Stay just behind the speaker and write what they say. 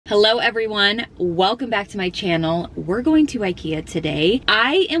Hello everyone, welcome back to my channel. We're going to Ikea today.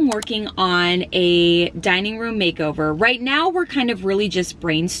 I am working on a dining room makeover. Right now we're kind of really just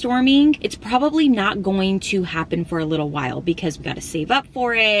brainstorming. It's probably not going to happen for a little while because we gotta save up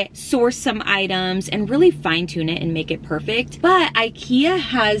for it, source some items, and really fine tune it and make it perfect. But Ikea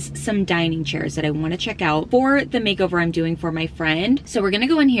has some dining chairs that I wanna check out for the makeover I'm doing for my friend. So we're gonna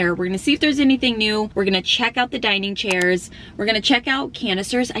go in here, we're gonna see if there's anything new. We're gonna check out the dining chairs. We're gonna check out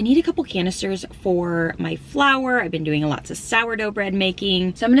canisters. I need a couple canisters for my flour. I've been doing lots of sourdough bread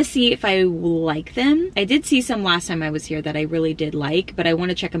making. So I'm gonna see if I like them. I did see some last time I was here that I really did like, but I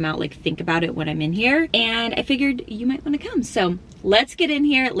wanna check them out, like think about it when I'm in here. And I figured you might wanna come. So let's get in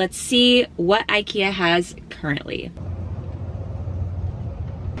here. Let's see what Ikea has currently.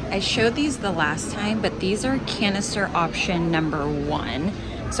 I showed these the last time, but these are canister option number 1.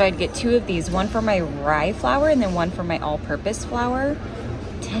 So I'd get 2 of these, one for my rye flour and then one for my all-purpose flour.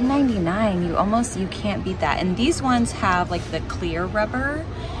 $10.99, you can't beat that. And these ones have like the clear rubber,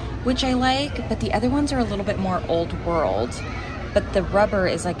 which I like, but the other ones are a little bit more old world. But the rubber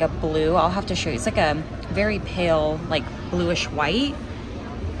is like a blue. I'll have to show you. It's like a very pale, like bluish white.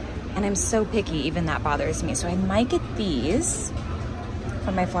 And I'm so picky, even that bothers me. So I might get these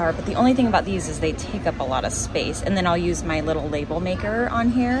for my flour, but the only thing about these is they take up a lot of space. And then I'll use my little label maker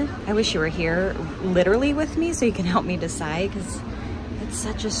on here. I wish you were here literally with me so you can help me decide, because it's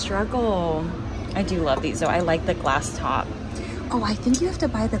such a struggle. I do love these though. I like the glass top. Oh, I think you have to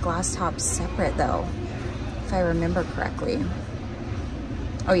buy the glass top separate though, if I remember correctly.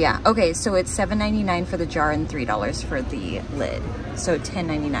 Oh yeah, okay, so it's $7.99 for the jar and $3 for the lid. So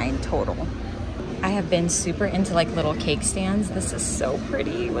 $10.99 total. I have been super into like little cake stands. This is so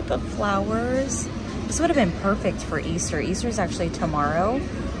pretty with the flowers. This would have been perfect for Easter. Easter is actually tomorrow,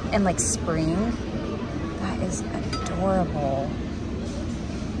 and like spring. That is adorable.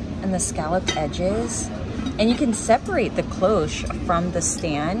 And the scalloped edges. And you can separate the cloche from the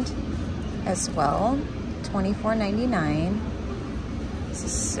stand as well. $24.99. This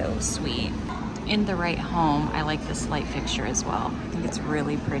is so sweet. In the right home, I like this light fixture as well. I think it's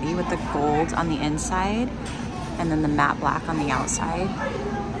really pretty with the gold on the inside and then the matte black on the outside.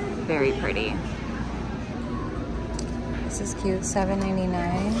 Very pretty. This is cute,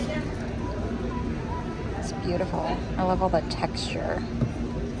 $7.99. It's beautiful. I love all the texture.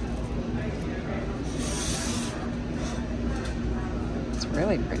 It's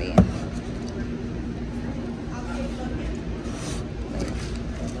really pretty.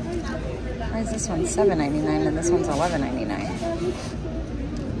 Why is this one $7.99 and this one's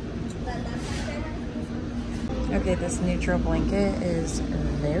 $11.99? Okay, this neutral blanket is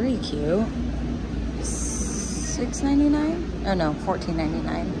very cute. $6.99? Oh no,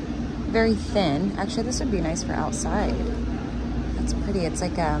 $14.99. Very thin. Actually, this would be nice for outside. That's pretty. It's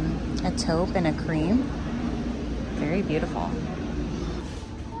like a taupe and a cream. Very beautiful.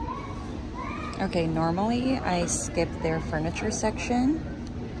 Okay, normally I skip their furniture section.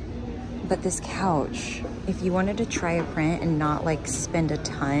 But this couch, if you wanted to try a print and not like spend a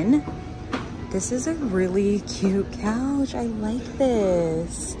ton, this is a really cute couch. I like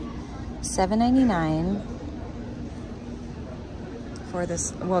this. $7.99 for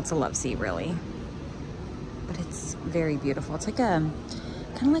this. Well, it's a love seat really, but it's very beautiful. It's like a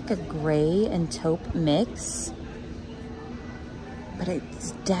kind of like a gray and taupe mix, but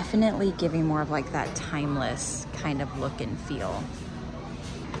it's definitely giving more of like that timeless kind of look and feel.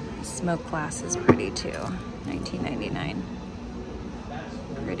 Smoke glass is pretty too, $19.99.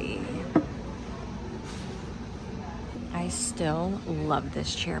 Pretty. I still love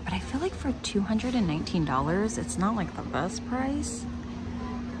this chair, but I feel like for $219, it's not like the best price,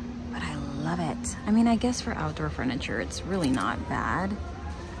 but I love it. I mean, I guess for outdoor furniture, it's really not bad.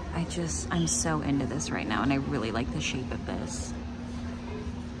 I'm so into this right now, and I really like the shape of this.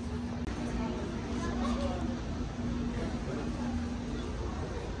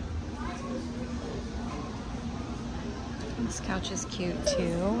 This couch is cute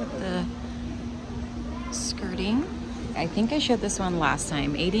too with the skirting. I think I showed this one last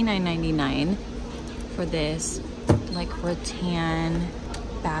time, $89.99 for this like rattan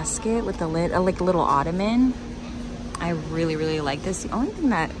basket with the lid, like little ottoman. I really, really like this. The only thing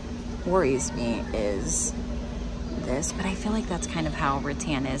that worries me is this, but I feel like that's kind of how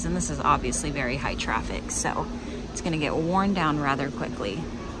rattan is, and this is obviously very high traffic, so it's gonna get worn down rather quickly.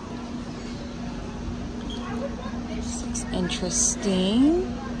 Interesting.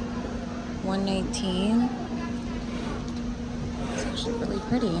 $119. It's actually really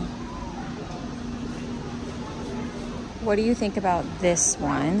pretty. What do you think about this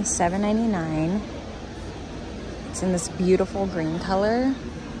one? $7.99. It's in this beautiful green color.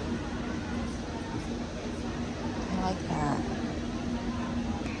 I like that.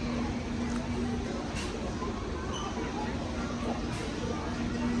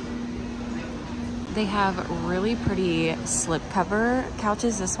 They have really pretty slipcover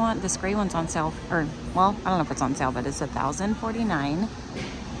couches. This gray one's on sale, or well, I don't know if it's on sale, but it's $1,049.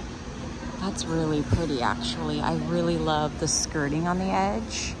 That's really pretty, actually. I really love the skirting on the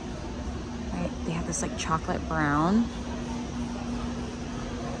edge. Right? They have this like chocolate brown.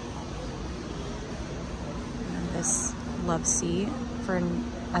 And this love seat for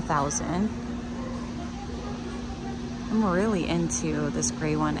 $1,000. I'm really into this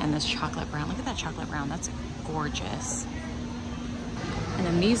gray one and this chocolate brown. Look at that chocolate brown, that's gorgeous. And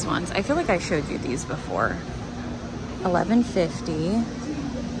then these ones, I feel like I showed you these before. $11.50.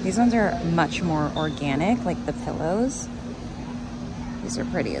 These ones are much more organic, like the pillows. These are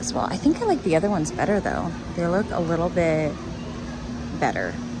pretty as well. I think I like the other ones better though. They look a little bit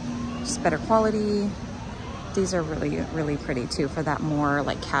better, just better quality. These are really, really pretty too for that more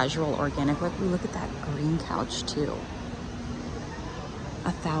like casual organic look. Ooh, look at that green couch too.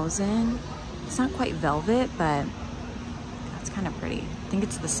 $1,000. It's not quite velvet, but that's kind of pretty. I think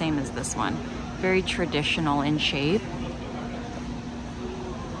it's the same as this one. Very traditional in shape.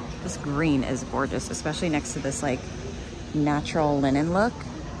 This green is gorgeous, especially next to this like natural linen look.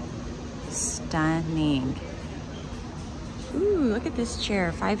 Stunning. Ooh, look at this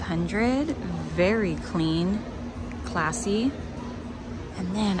chair, $500. Very clean, classy.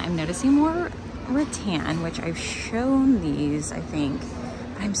 And then I'm noticing more rattan, which I've shown these, I think.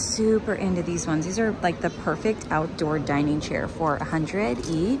 I'm super into these ones. These are like the perfect outdoor dining chair for $100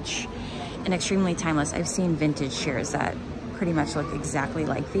 each and extremely timeless. I've seen vintage chairs that pretty much look exactly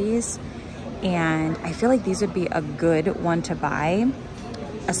like these. And I feel like these would be a good one to buy,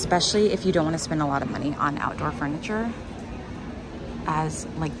 especially if you don't want to spend a lot of money on outdoor furniture as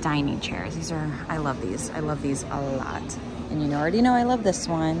like dining chairs. These are, I love these. I love these a lot. And you already know I love this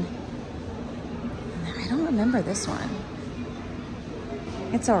one. I don't remember this one.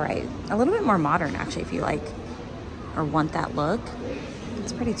 It's all right. A little bit more modern actually, if you like or want that look.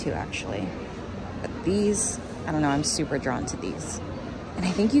 It's pretty too actually. But these, I don't know, I'm super drawn to these. And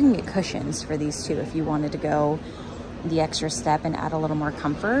I think you can get cushions for these too if you wanted to go the extra step and add a little more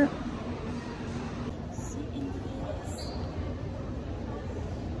comfort.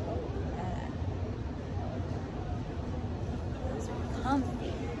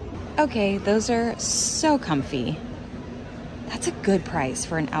 Okay, those are so comfy. That's a good price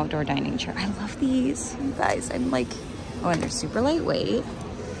for an outdoor dining chair. I love these, you guys. I'm like, oh, and they're super lightweight.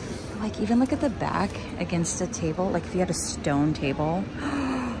 Like, even look at the back against a table. Like, if you had a stone table,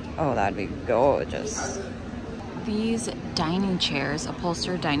 oh, that'd be gorgeous. These dining chairs,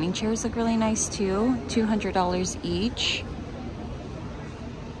 upholstered dining chairs, look really nice too. $200 each.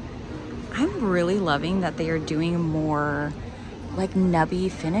 I'm really loving that they are doing more like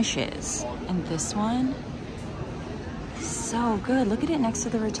nubby finishes. And this one, so good. Look at it next to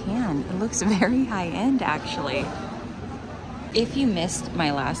the rattan. It looks very high-end actually. If you missed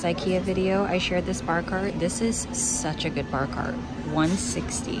my last Ikea video, I shared this bar cart. This is such a good bar cart,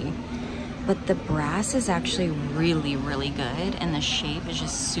 $160. But the brass is actually really, really good, and the shape is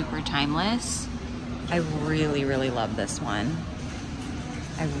just super timeless. I really, really love this one.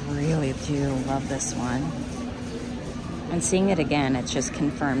 I really do love this one. And seeing it again, it just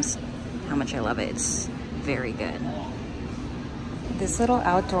confirms how much I love it. It's very good. This little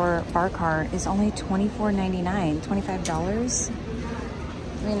outdoor bar cart is only $24.99, $25.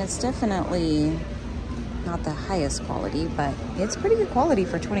 I mean, it's definitely not the highest quality, but it's pretty good quality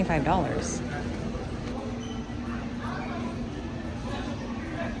for $25.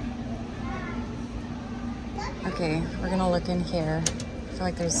 Okay, we're gonna look in here. I feel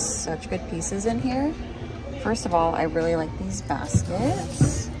like there's such good pieces in here. First of all, I really like these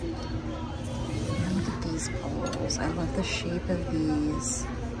baskets. And look at these bowls. I love the shape of these.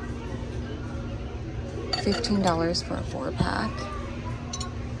 $15 for a 4-pack.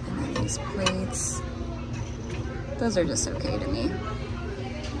 And then these plates. Those are just okay to me.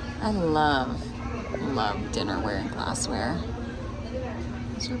 I love dinnerware and glassware.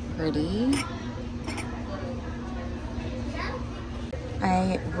 These are pretty.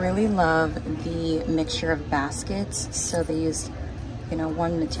 I really love the mixture of baskets. So they used, you know,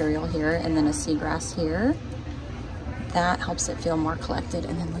 one material here and then a seagrass here. That helps it feel more collected.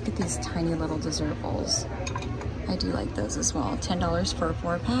 And then look at these tiny little dessert bowls. I do like those as well. $10 for a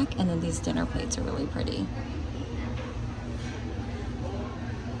 4-pack. And then these dinner plates are really pretty.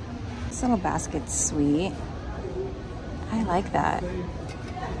 This little basket's sweet. I like that.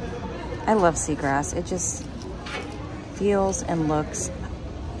 I love seagrass. It just feels and looks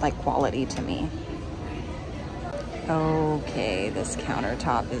like quality to me. Okay, this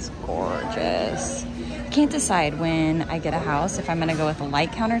countertop is gorgeous. Can't decide when I get a house if I'm gonna go with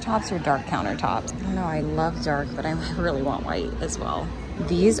light countertops or dark countertops. I don't know, I love dark, but I really want white as well.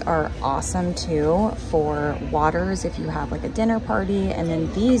 These are awesome too for waters if you have like a dinner party. And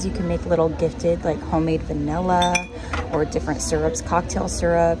then these you can make little gifted like homemade vanilla or different syrups, cocktail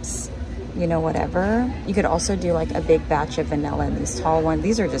syrups, you know, whatever. You could also do like a big batch of vanilla in these tall ones.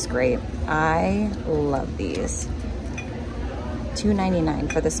 These are just great. I love these.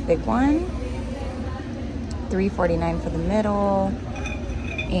 $2.99 for this big one, $3.49 for the middle,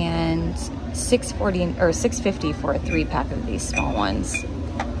 and $6.40 or $6.50 for a 3-pack of these small ones.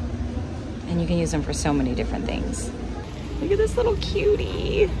 And you can use them for so many different things. Look at this little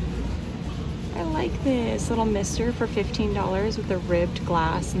cutie. I like this little mister for $15 with the ribbed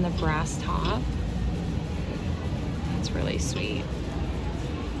glass and the brass top. That's really sweet.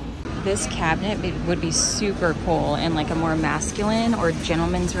 This cabinet would be super cool in like a more masculine or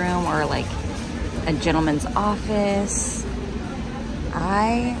gentleman's room or like a gentleman's office.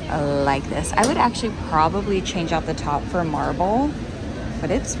 I like this. I would actually probably change out the top for marble,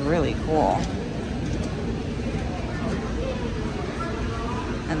 but it's really cool.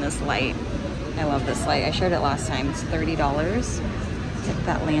 And this light, I love this light. I showed it last time. It's $30. It's like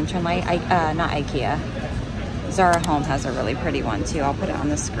that lantern light. Not Ikea. Zara Home has a really pretty one too. I'll put it on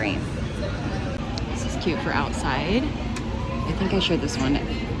the screen. This is cute for outside. I think I showed this one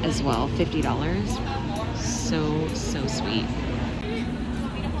as well. $50. So sweet.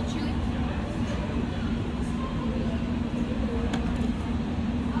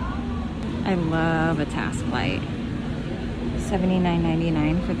 I love a task light.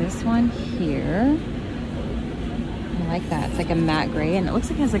 $79.99 for this one here. I like that. It's like a matte gray and it looks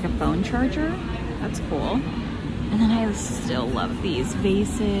like it has like a phone charger. That's cool. And then I still love these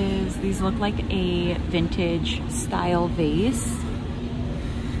vases. These look like a vintage style vase.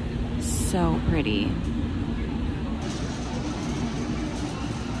 So pretty.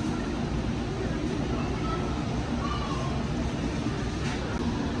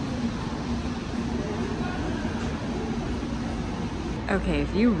 Okay,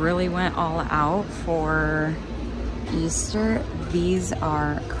 if you really went all out for Easter, these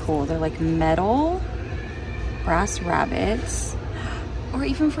are cool. They're like metal brass rabbits, or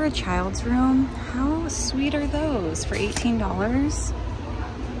even for a child's room. How sweet are those for $18?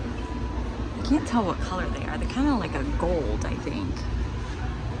 I can't tell what color they are. They're kind of like a gold, I think.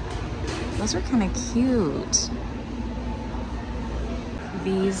 Those are kind of cute.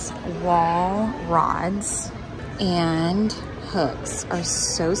 These wall rods and hooks are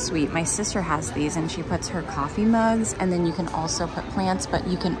so sweet. My sister has these and she puts her coffee mugs, and then you can also put plants, but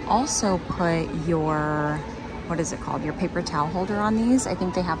you can also put your, what is it called? Your paper towel holder on these. I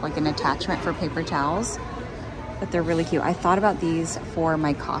think they have like an attachment for paper towels, but they're really cute. I thought about these for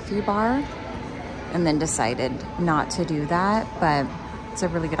my coffee bar and then decided not to do that, but it's a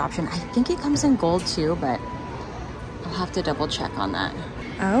really good option. I think it comes in gold too, but I'll have to double check on that.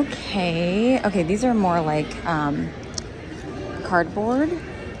 Okay, these are more like cardboard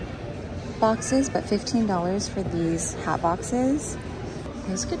boxes, but $15 for these hat boxes.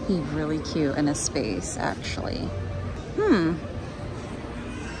 Those could be really cute in a space, actually. I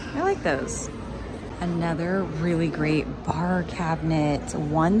like those. Another really great bar cabinet,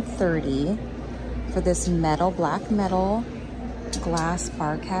 $130 for this metal, black metal glass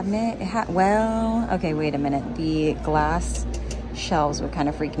bar cabinet. It had, well, okay, wait a minute. The glass shelves would kind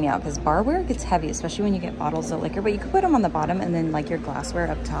of freak me out because barware gets heavy, especially when you get bottles of liquor, but you could put them on the bottom and then like your glassware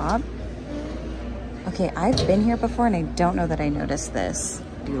up top. Okay, I've been here before and I don't know that I noticed this.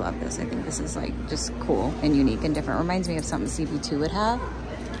 I do love this. I think this is like just cool and unique and different. Reminds me of something CB2 would have.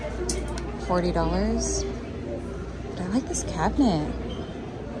 $40. But I like this cabinet.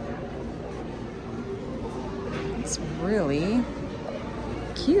 It's really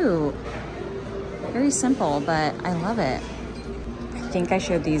cute. Very simple, but I love it. I think I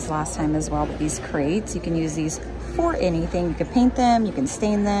showed these last time as well, but these crates, you can use these for anything. You can paint them, you can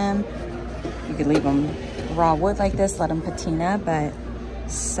stain them, you could leave them raw wood like this, let them patina, but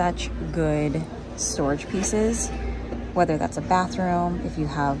such good storage pieces, whether that's a bathroom, if you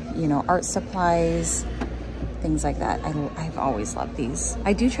have, you know, art supplies, things like that. I've always loved these.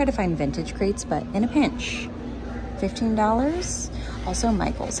 I do try to find vintage crates, but in a pinch. $15. Also,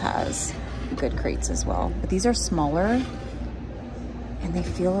 Michael's has good crates as well, but these are smaller and they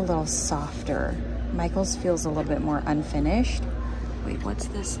feel a little softer. Michael's feels a little bit more unfinished. Wait, what's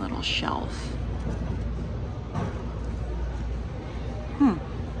this little shelf?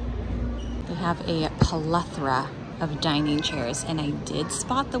 They have a plethora of dining chairs, and I did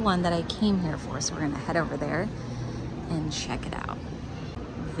spot the one that I came here for, so we're gonna head over there and check it out.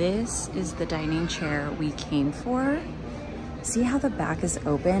 This is the dining chair we came for. See how the back is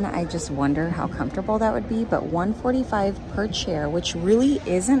open? I just wonder how comfortable that would be, but $145 per chair, which really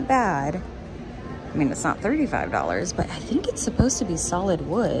isn't bad. I mean, it's not $35, but I think it's supposed to be solid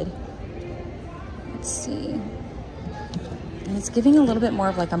wood. Let's see. And it's giving a little bit more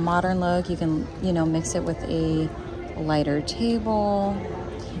of like a modern look. You can, you know, mix it with a lighter table.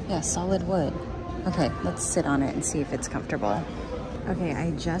 Yeah, solid wood. Okay, let's sit on it and see if it's comfortable. Okay,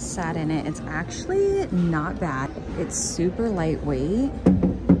 I just sat in it. It's actually not bad. It's super lightweight.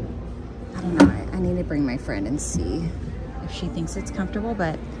 I don't know, I need to bring my friend and see if she thinks it's comfortable,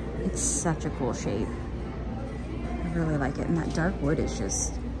 but it's such a cool shape. I really like it. And that dark wood is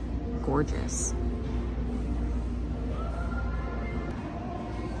just gorgeous.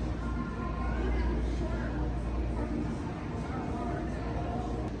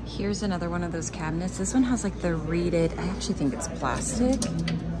 Here's another one of those cabinets. This one has like the reeded, I actually think it's plastic,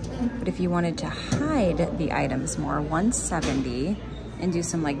 but if you wanted to hide the items more, $170, and do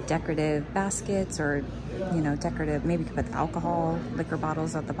some like decorative baskets or, you know, decorative, maybe you could put alcohol, liquor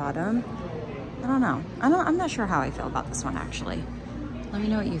bottles at the bottom. I don't know. I'm not sure how I feel about this one actually. Let me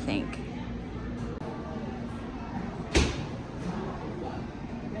know what you think.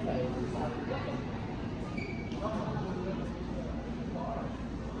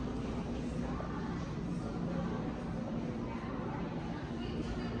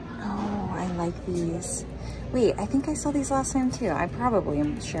 Like these. Wait, I think I saw these last time too. I probably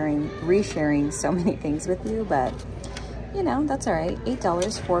am resharing so many things with you, but you know, that's all right. $8,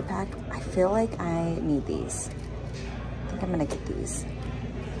 4-pack. I feel like I need these. I think I'm gonna get these.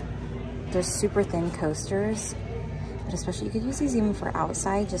 They're super thin coasters, but especially you could use these even for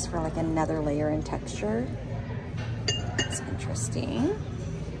outside, just for like another layer in texture. That's interesting.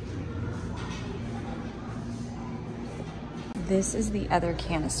 This is the other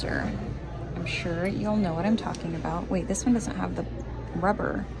canister. I'm sure you'll know what I'm talking about. Wait, this one doesn't have the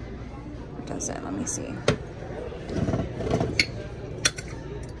rubber. Or does it? Let me see.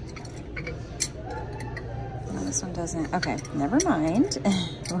 No, this one doesn't. Okay, never mind.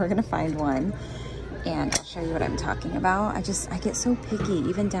 We're gonna find one and I'll show you what I'm talking about. I get so picky,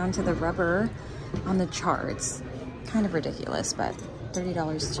 even down to the rubber on the charts. Kind of ridiculous, but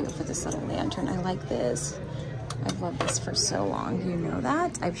 $30 too for this little lantern. I like this. I've loved this for so long. You know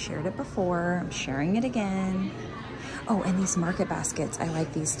that. I've shared it before. I'm sharing it again. Oh, and these market baskets. I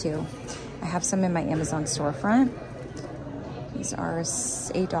like these too. I have some in my Amazon storefront. These are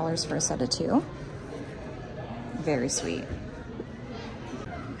 $8 for a set of 2. Very sweet.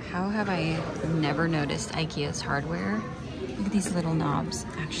 How have I never noticed Ikea's hardware? Look at these little knobs.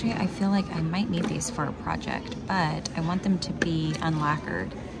 Actually, I feel like I might need these for a project, but I want them to be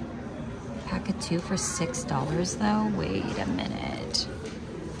unlacquered. Pack of 2 for $6 though. Wait a minute.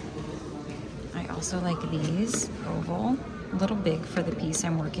 I also like these oval, a little big for the piece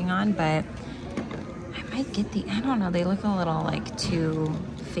I'm working on, but I might get the, I don't know, they look a little like too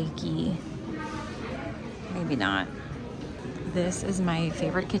fakey. Maybe not. This is my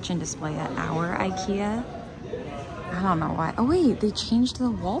favorite kitchen display at our Ikea. I don't know why. Oh wait, they changed the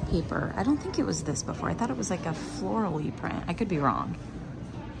wallpaper. I don't think it was this before. I thought it was like a floral-y print. I could be wrong.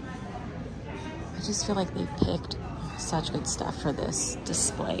 I just feel like they picked such good stuff for this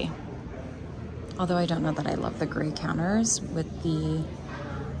display. Although I don't know that I love the gray counters with the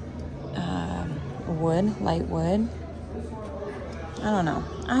wood, light wood. I don't know.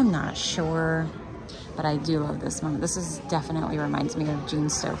 I'm not sure, but I do love this one. This is definitely reminds me of Jean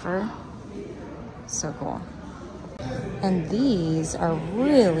Stouffer. So cool. And these are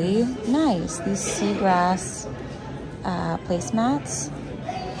really nice. These seagrass placemats.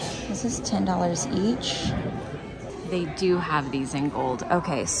 This is $10 each. They do have these in gold.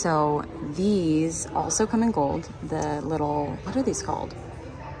 Okay, so these also come in gold. The little, what are these called?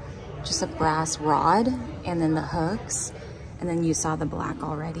 Just a brass rod and then the hooks. And then you saw the black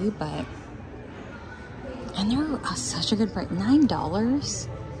already, but, and they're such a good price, $9.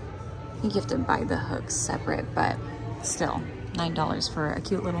 I think you have to buy the hooks separate, but still, $9 for a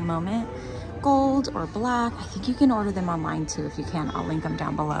cute little moment. Gold or black. I think you can order them online too if you can. I'll link them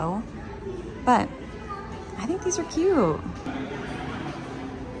down below. But I think these are cute.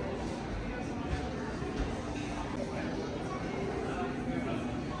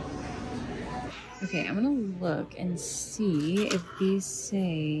 Okay, I'm gonna look and see if these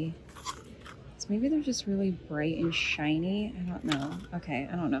say, so maybe they're just really bright and shiny. I don't know. Okay,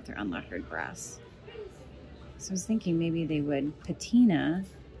 I don't know if they're unlacquered brass. So I was thinking maybe they would patina.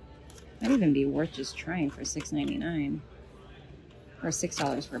 Might even be worth just trying for $6.99. Or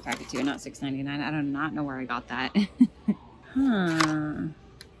 $6 for a pack of 2, not $6.99. I do not know where I got that. Huh.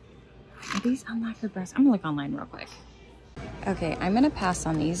 Are these unlacquered brass? I'm gonna look online real quick. Okay, I'm gonna pass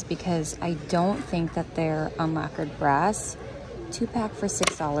on these because I don't think that they're unlacquered brass. 2-pack for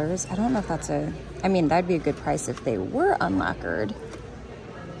 $6. I don't know if that's I mean, that'd be a good price if they were unlacquered.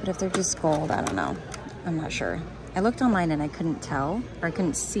 But if they're just gold, I don't know. I'm not sure. I looked online and I couldn't tell, or I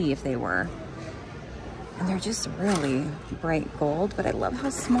couldn't see if they were. And they're just really bright gold, but I love how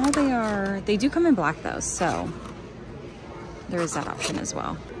small they are. They do come in black though, so there is that option as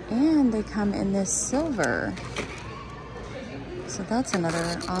well. And they come in this silver. So that's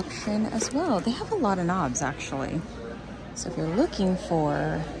another option as well. They have a lot of knobs actually. So if you're looking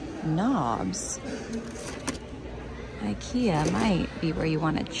for knobs, Ikea might be where you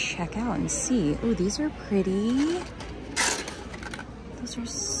want to check out and see. Oh, these are pretty. Those are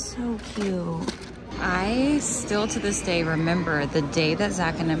so cute. I still to this day remember the day that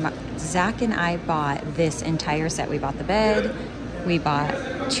Zach and I bought this entire set. We bought the bed, we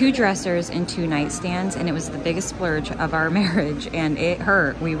bought 2 dressers and 2 nightstands, and it was the biggest splurge of our marriage, and it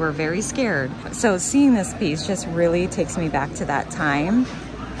hurt. We were very scared. So seeing this piece just really takes me back to that time.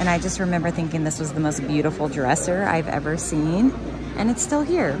 And I just remember thinking this was the most beautiful dresser I've ever seen, and it's still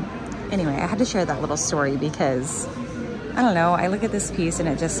here. Anyway, I had to share that little story because, I don't know, I look at this piece and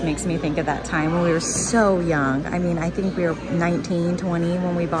it just makes me think of that time when we were so young. I mean, I think we were 19, 20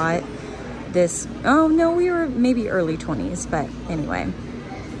 when we bought this. Oh no, we were maybe early 20s, but anyway.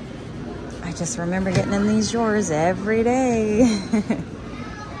 I just remember getting in these drawers every day.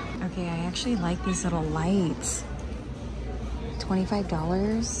 Okay, I actually like these little lights.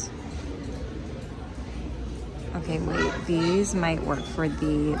 $25. Okay, wait, these might work for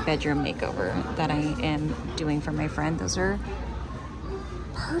the bedroom makeover that I am doing for my friend. Those are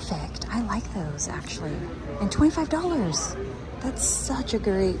perfect. I like those actually. And $25. That's such a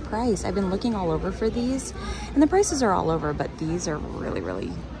great price. I've been looking all over for these, and the prices are all over, but these are really,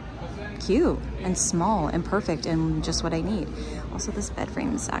 really cute and small and perfect and just what I need. Also, this bed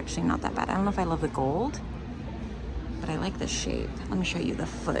frame is actually not that bad. I don't know if I love the gold, but I like the shape. Let me show you the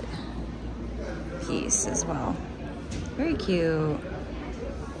foot piece as well. Very cute.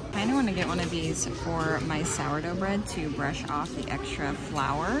 I kind of want to get one of these for my sourdough bread to brush off the extra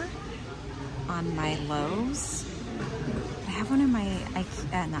flour on my loaves. I have one in my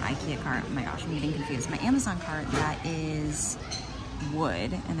not Ikea cart. Oh my gosh, I'm getting confused. My Amazon cart that is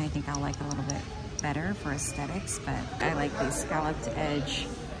wood, and I think I'll like a little bit better for aesthetics, but I like these scalloped edge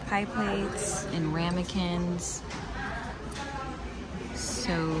pie plates and ramekins.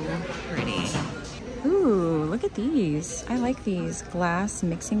 So pretty. Ooh, look at these. I like these glass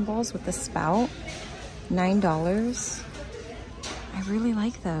mixing bowls with the spout. $9. I really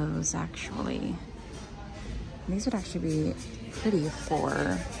like those actually. These would actually be pretty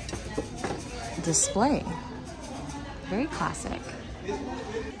for display. Very classic.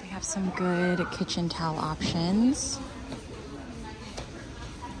 They have some good kitchen towel options.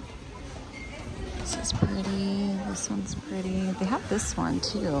 This is pretty. This one's pretty. They have this one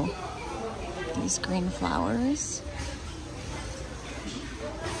too. These green flowers.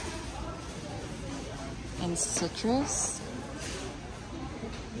 And citrus.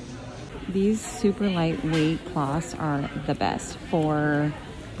 These super lightweight cloths are the best for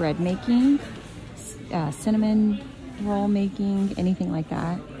bread making, cinnamon roll making, anything like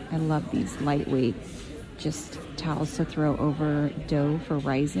that. I love these lightweight, just towels to throw over dough for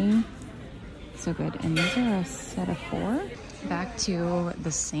rising. So good. And these are a set of 4. Back to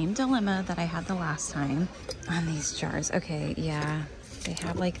the same dilemma that I had the last time on these jars. Okay, yeah, they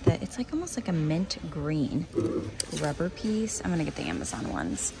have like it's like almost like a mint green rubber piece. I'm gonna get the Amazon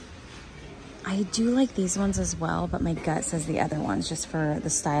ones. I do like these ones as well, but my gut says the other ones just for the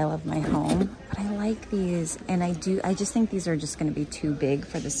style of my home. But I like these, and I just think these are just gonna be too big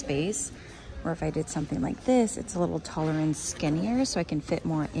for the space. Or if I did something like this, it's a little taller and skinnier, so I can fit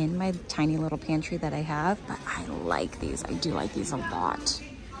more in my tiny little pantry that I have. But I like these. I do like these a lot.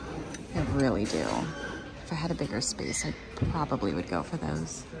 I really do. If I had a bigger space, I probably would go for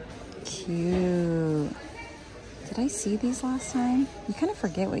those. Cute. Did I see these last time? You kind of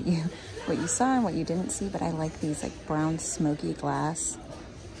forget what you saw and what you didn't see, but I like these like brown smoky glass.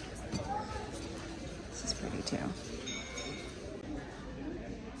 This is pretty too.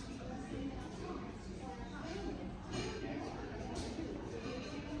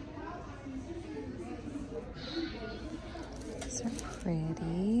 These are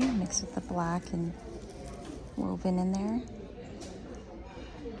pretty, mixed with the black and woven in there.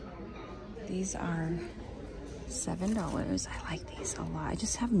 These are $7. I like these a lot. I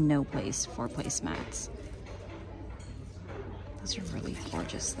just have no place for placemats. Those are really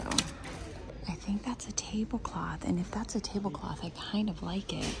gorgeous though. I think that's a tablecloth, and if that's a tablecloth, I kind of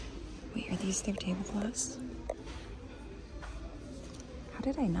like it. Wait, are these their tablecloths? How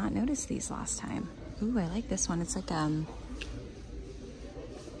did I not notice these last time? Ooh, I like this one. It's like has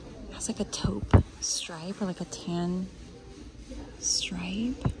like a taupe stripe or like a tan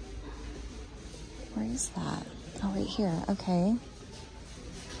stripe. Where is that? Oh, right here. Okay.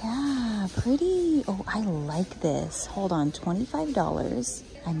 Yeah, pretty. Oh, I like this. Hold on, $25.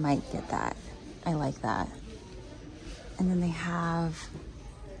 I might get that. I like that. And then they have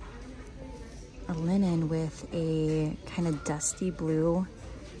a linen with a kind of dusty blue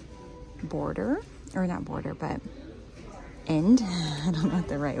border, or not border, but end. I don't know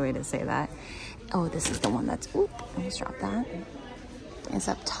the right way to say that. Oh, this is the one that's, oop, I almost dropped that. It's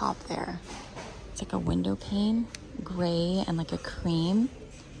up top there. It's like a window pane, gray and like a cream.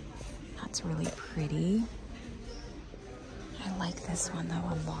 That's really pretty. I like this one though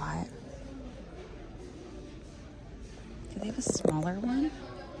a lot. Do they have a smaller one?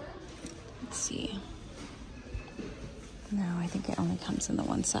 Let's see. No, I think it only comes in the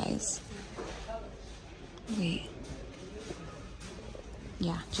one size. Wait.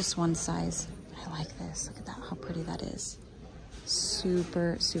 Yeah, just one size. I like this. Look at that, how pretty that is.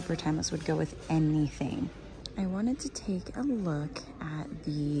 Super, super timeless. Would go with anything. I wanted to take a look at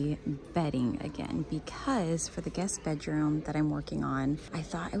the bedding again because for the guest bedroom that I'm working on, I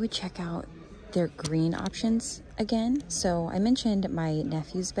thought I would check out their green options again. So I mentioned my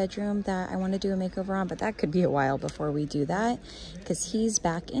nephew's bedroom that I want to do a makeover on, but that could be a while before we do that because he's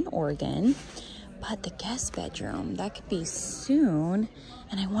back in Oregon. But the guest bedroom, that could be soon.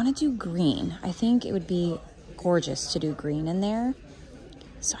 And I want to do green. I think it would be gorgeous to do green in there.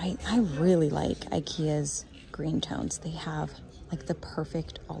 So I really like Ikea's green tones. They have like the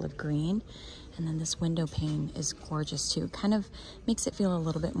perfect olive green. And then this window pane is gorgeous too. Kind of makes it feel a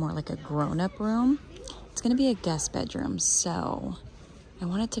little bit more like a grown-up room. It's gonna be a guest bedroom, so I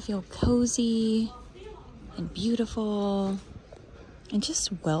want it to feel cozy and beautiful and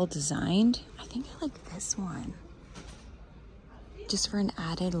just well designed. I think I like this one. Just for an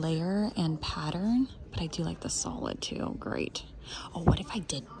added layer and pattern, but I do like the solid too. Great. Oh, what if I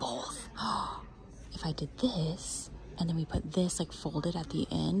did both? If I did this and then we put this like folded at the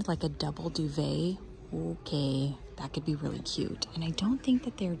end, like a double duvet. Okay, that could be really cute. And I don't think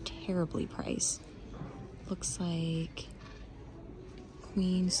that they're terribly priced. Looks like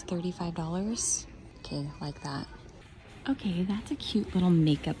Queen's $35. Okay, like that. Okay, that's a cute little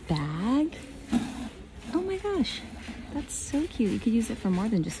makeup bag. Oh my gosh, that's so cute. You could use it for more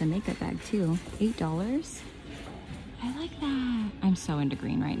than just a makeup bag too. $8. I like that. I'm so into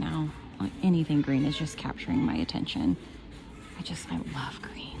green right now. Anything green is just capturing my attention. I love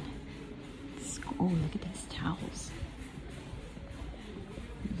green. Oh, look at these towels.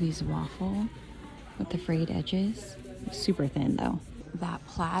 These waffle with the frayed edges. Super thin though. That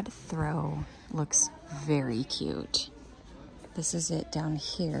plaid throw looks very cute. This is it down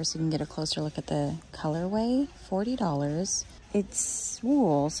here, so you can get a closer look at the colorway. $40. It's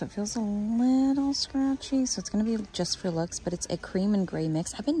wool, so it feels a little scratchy, so it's gonna be just for looks, but it's a cream and gray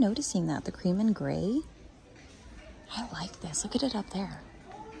mix. I've been noticing that, the cream and gray. I like this, look at it up there.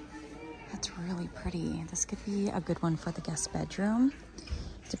 That's really pretty. This could be a good one for the guest bedroom,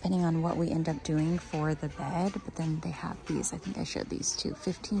 depending on what we end up doing for the bed, but then they have these. I think I showed these too,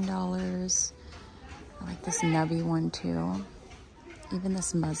 $15. I like this nubby one too. Even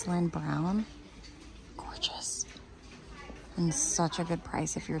this muslin brown, gorgeous. And such a good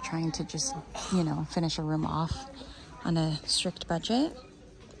price if you're trying to just, you know, finish a room off on a strict budget.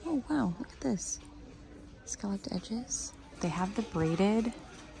 Oh wow, look at this. Scalloped edges. They have the braided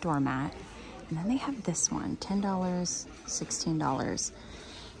doormat, and then they have this one, $10, $16.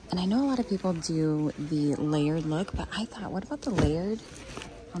 And I know a lot of people do the layered look, but I thought, what about the layered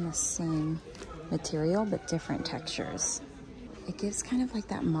on the same material but different textures? It gives kind of like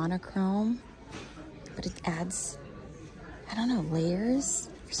that monochrome, but it adds, I don't know, layers.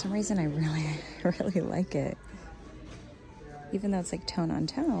 For some reason, I really like it. Even though it's like tone on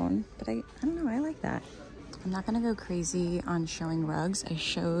tone, but I don't know, I like that. I'm not gonna go crazy on showing rugs. I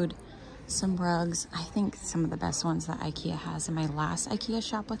showed some rugs, I think some of the best ones that Ikea has in my last Ikea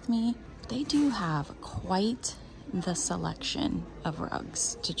shop with me. They do have quite the selection of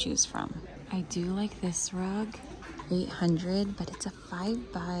rugs to choose from. I do like this rug, $800, but it's a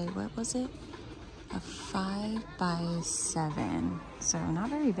 5 by, what was it? A 5 by 7, so not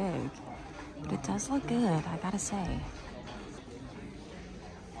very big, but it does look good, I gotta say.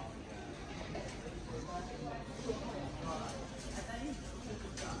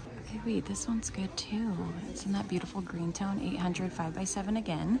 Okay, Wait, this one's good too. It's in that beautiful green tone, 800 5x7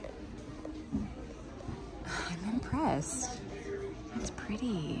 again. I'm impressed. It's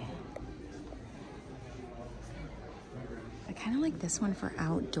pretty. I kind of like this one for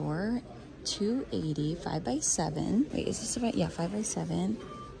outdoor. 280 5x7. Wait, is this about, yeah, 5x7.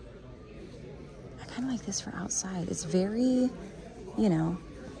 I kind of like this for outside. It's very, you know,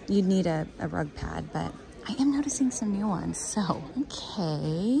 you'd need a rug pad, but I am noticing some new ones. So,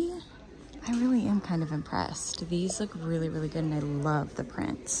 okay. I really am kind of impressed. These look really, really good, and I love the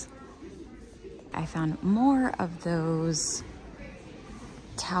prints. I found more of those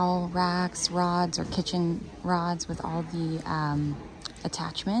towel racks, rods, or kitchen rods with all the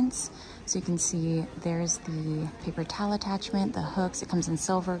attachments. So you can see there's the paper towel attachment, the hooks. It comes in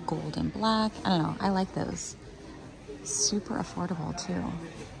silver, gold, and black. I don't know, I like those. Super affordable too.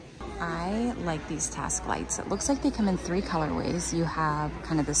 I like these task lights. It looks like they come in 3 colorways. You have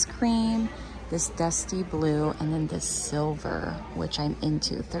kind of this cream, this dusty blue, and then this silver, which I'm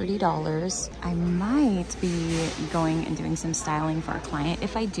into. $30. I might be going and doing some styling for a client.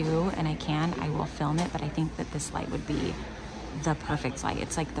 If I do, and I can, I will film it, but I think that this light would be the perfect light.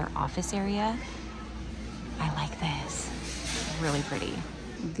 It's like their office area. I like this. Really pretty.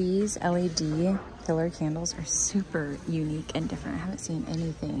 These LED pillar candles are super unique and different. I haven't seen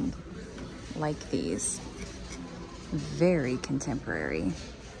anything like these. Very contemporary.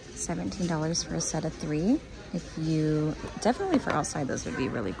 $17 for a set of 3. If you, definitely for outside, those would be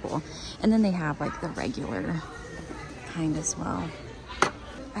really cool. And then they have like the regular kind as well.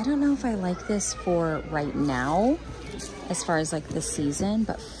 I don't know if I like this for right now, as far as like the season,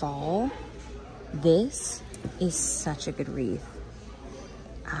 but fall, this is such a good wreath.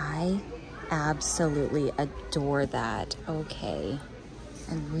 I absolutely adore that. Okay,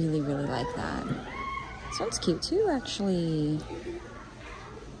 I really, really like that. This one's cute too, actually.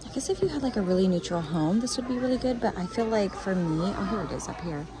 I guess if you had like a really neutral home, this would be really good, but I feel like for me, oh, here it is up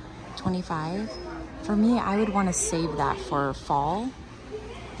here, 25. For me, I would want to save that for fall.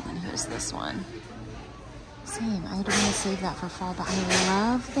 And here's this one. Same, I would want to save that for fall, but I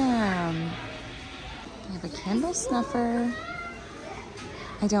love them. They have a candle snuffer.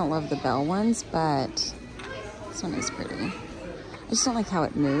 I don't love the bell ones, but this one is pretty. I just don't like how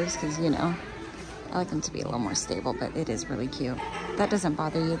it moves because, you know, I like them to be a little more stable, but it is really cute. That doesn't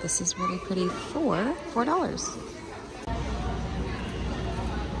bother you. This is really pretty for $4.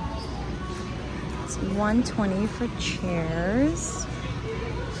 It's $120 for chairs,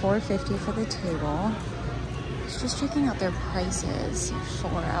 $4.50 for the table. Just checking out their prices for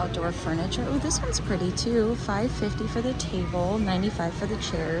outdoor furniture. Oh, this one's pretty too. $5.50 for the table, $95 for the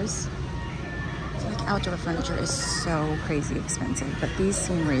chairs. I feel like outdoor furniture is so crazy expensive, but these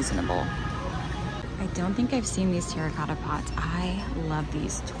seem reasonable. I don't think I've seen these terracotta pots. I love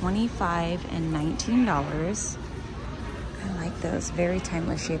these. $25 and $19. I like those. Very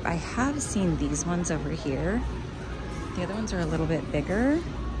timeless shape. I have seen these ones over here. The other ones are a little bit bigger.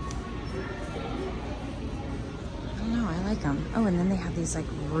 Like them. Oh, and then they have these like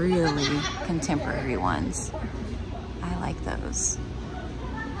really contemporary ones. I like those.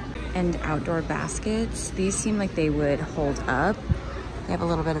 And outdoor baskets. These seem like they would hold up. They have a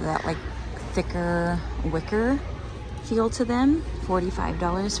little bit of that like thicker wicker feel to them.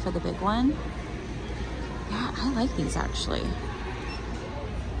 $45 for the big one. Yeah, I like these actually.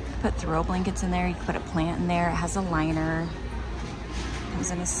 Put throw blankets in there. You can put a plant in there. It has a liner. It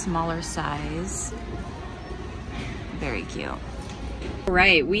comes in a smaller size. Very cute. All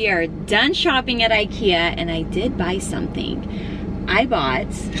right, we are done shopping at Ikea, and I did buy something. I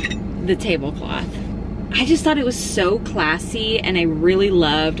bought the tablecloth. I just thought it was so classy, and I really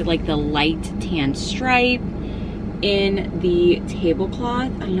loved like the light tan stripe in the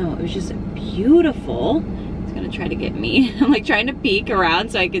tablecloth. I don't know, it was just beautiful. It's gonna try to get me. I'm like trying to peek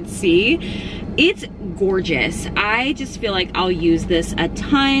around so I could see. It's gorgeous. I just feel like I'll use this a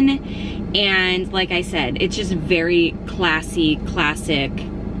ton. And like I said, it's just very classy, classic,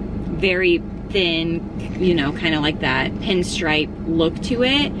 very thin, you know, kind of like that pinstripe look to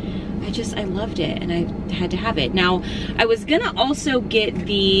it. I loved it, and I had to have it. Now, I was gonna also get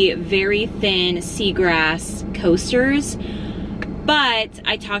the very thin seagrass coasters, but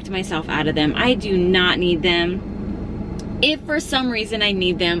I talked myself out of them. I do not need them. If for some reason I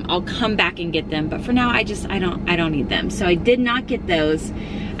need them, I'll come back and get them. But for now, I don't need them. So I did not get those.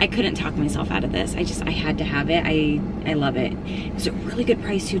 I couldn't talk myself out of this. I had to have it. I love it. It was a really good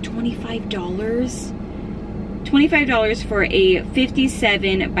price too, $25. $25 for a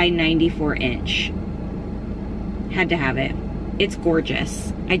 57 by 94 inch. Had to have it. It's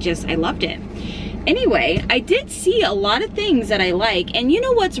gorgeous. I loved it. Anyway, I did see a lot of things that I like, and you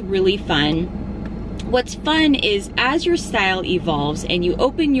know what's really fun? What's fun is as your style evolves and you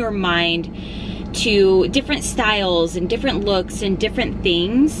open your mind to different styles and different looks and different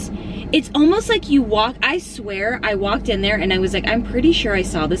things, it's almost like you walk, I swear I walked in there and I was like, I'm pretty sure I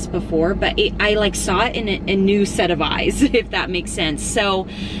saw this before, but I like saw it in a new set of eyes, if that makes sense. So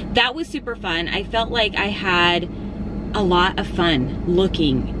that was super fun. I felt like I had a lot of fun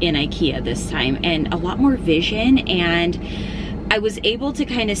looking in Ikea this time, and a lot more vision, and I was able to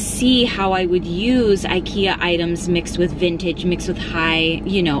kind of see how I would use Ikea items mixed with vintage, mixed with high,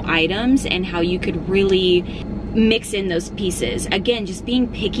 you know, items, and how you could really mix in those pieces. Again, just being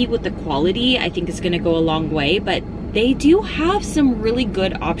picky with the quality, I think is gonna go a long way, but they do have some really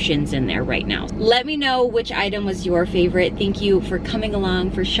good options in there right now. Let me know which item was your favorite. Thank you for coming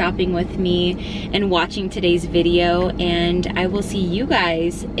along, for shopping with me and watching today's video, and I will see you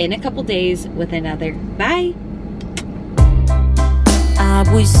guys in a couple days with another. Bye. I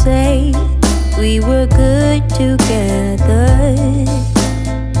would say we were good together.